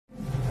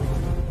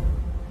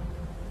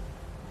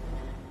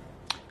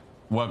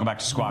Welcome back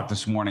to Squawk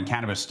this morning.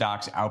 Cannabis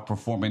stocks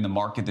outperforming the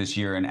market this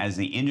year. And as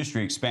the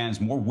industry expands,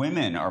 more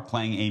women are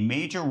playing a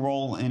major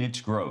role in its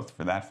growth.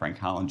 For that, Frank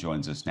Holland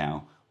joins us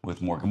now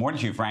with more. Good morning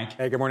to you, Frank.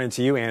 Hey, good morning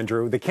to you,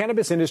 Andrew. The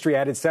cannabis industry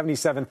added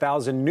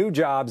 77,000 new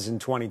jobs in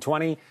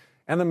 2020,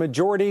 and the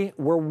majority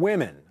were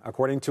women,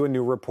 according to a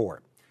new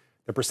report.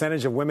 The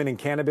percentage of women in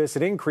cannabis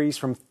had increased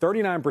from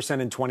 39%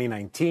 in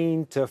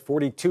 2019 to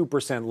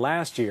 42%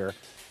 last year.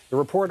 The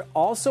report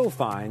also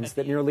finds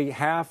that nearly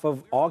half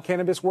of all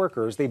cannabis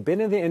workers, they've been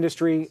in the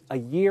industry a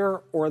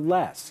year or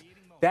less.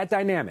 That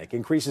dynamic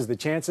increases the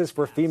chances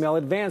for female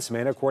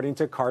advancement, according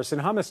to Carson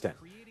Humiston,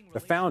 the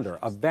founder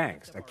of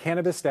Banks, a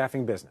cannabis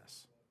staffing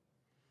business.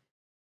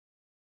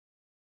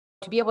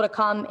 To be able to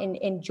come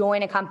and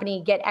join a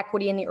company, get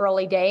equity in the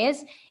early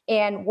days,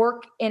 and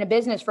work in a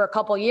business for a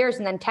couple of years,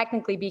 and then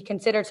technically be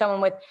considered someone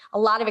with a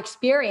lot of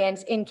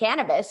experience in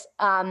cannabis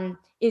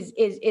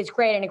is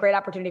great and a great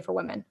opportunity for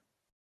women.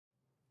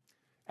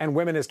 And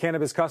women as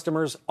cannabis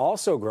customers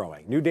also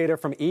growing. New data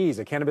from Ease,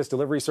 a cannabis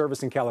delivery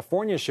service in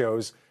California,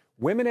 shows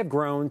women have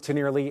grown to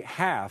nearly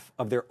half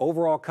of their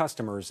overall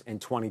customers in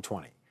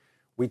 2020.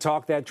 We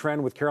talked that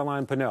trend with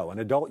Caroline Pinot, an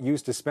adult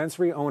use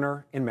dispensary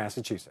owner in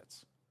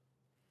Massachusetts.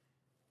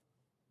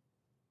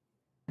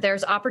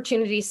 There's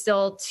opportunity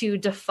still to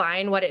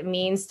define what it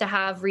means to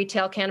have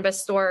retail cannabis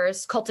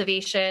stores,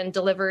 cultivation,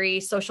 delivery,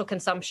 social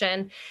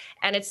consumption,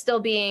 and it's still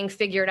being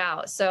figured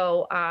out.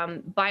 So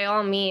by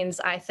all means,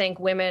 I think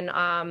women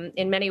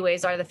in many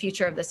ways are the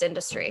future of this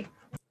industry.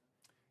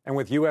 And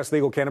with U.S.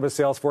 legal cannabis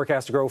sales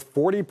forecast to grow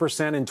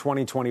 40% in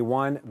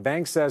 2021,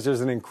 Banks says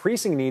there's an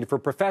increasing need for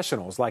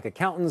professionals like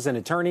accountants and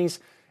attorneys,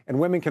 and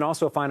women can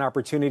also find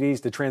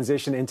opportunities to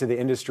transition into the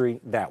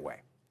industry that way.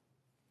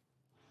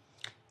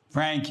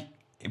 Frank,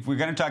 if we're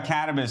going to talk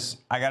cannabis,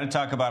 I got to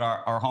talk about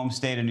our home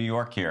state of New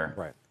York here.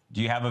 Right.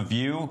 Do you have a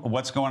view of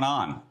what's going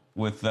on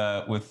with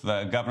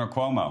Governor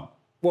Cuomo?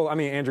 Well, I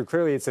mean, Andrew,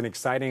 clearly it's an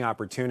exciting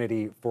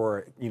opportunity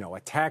for, a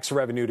tax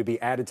revenue to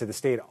be added to the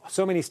state.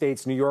 So many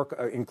states, New York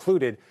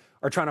included,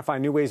 are trying to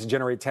find new ways to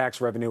generate tax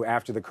revenue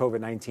after the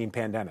COVID-19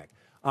 pandemic.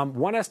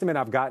 One estimate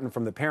I've gotten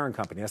from the parent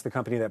company, that's the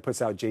company that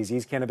puts out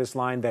Jay-Z's cannabis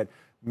line, that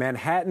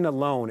Manhattan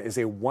alone is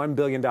a $1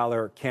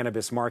 billion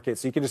cannabis market.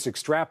 So you can just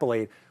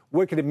extrapolate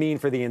what could it mean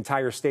for the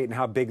entire state and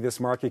how big this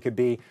market could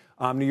be.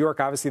 New York,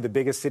 obviously the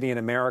biggest city in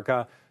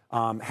America,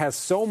 has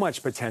so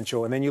much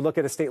potential. And then you look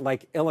at a state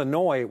like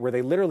Illinois, where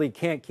they literally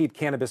can't keep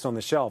cannabis on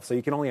the shelf. So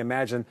you can only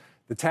imagine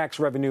the tax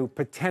revenue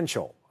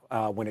potential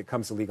when it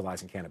comes to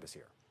legalizing cannabis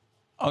here.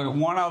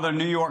 One other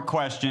New York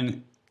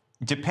question.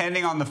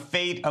 Depending on the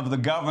fate of the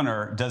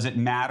governor, does it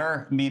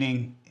matter?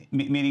 Meaning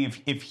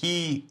if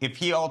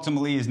he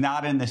ultimately is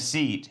not in the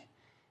seat,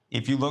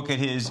 if you look at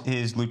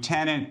his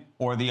lieutenant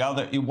or the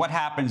other, what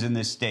happens in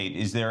this state?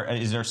 Is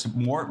there some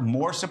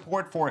more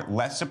support for it,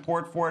 less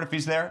support for it if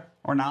he's there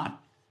or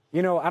not?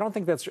 I don't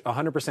think that's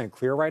 100%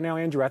 clear right now,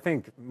 Andrew. I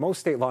think most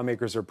state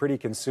lawmakers are pretty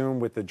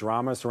consumed with the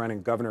drama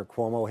surrounding Governor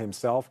Cuomo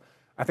himself.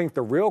 I think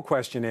the real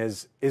question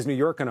is New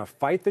York going to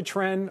fight the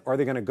trend, or are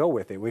they going to go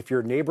with it? If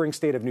your neighboring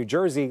state of New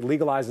Jersey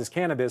legalizes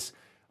cannabis,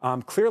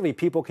 clearly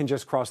people can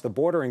just cross the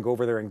border and go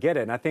over there and get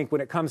it. And I think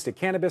when it comes to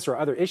cannabis or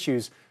other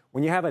issues,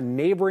 when you have a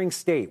neighboring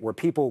state where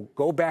people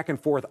go back and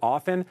forth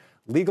often,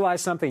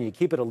 legalize something, you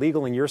keep it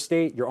illegal in your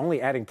state, you're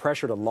only adding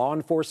pressure to law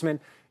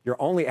enforcement. You're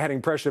only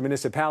adding pressure to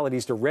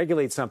municipalities to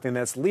regulate something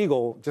that's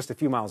legal just a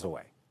few miles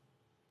away.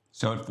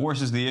 So it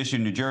forces the issue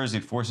in New Jersey.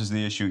 It forces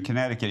the issue in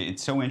Connecticut.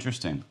 It's so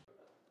interesting.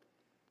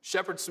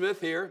 Shepard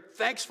Smith here.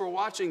 Thanks for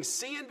watching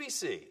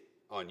CNBC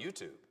on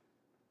YouTube.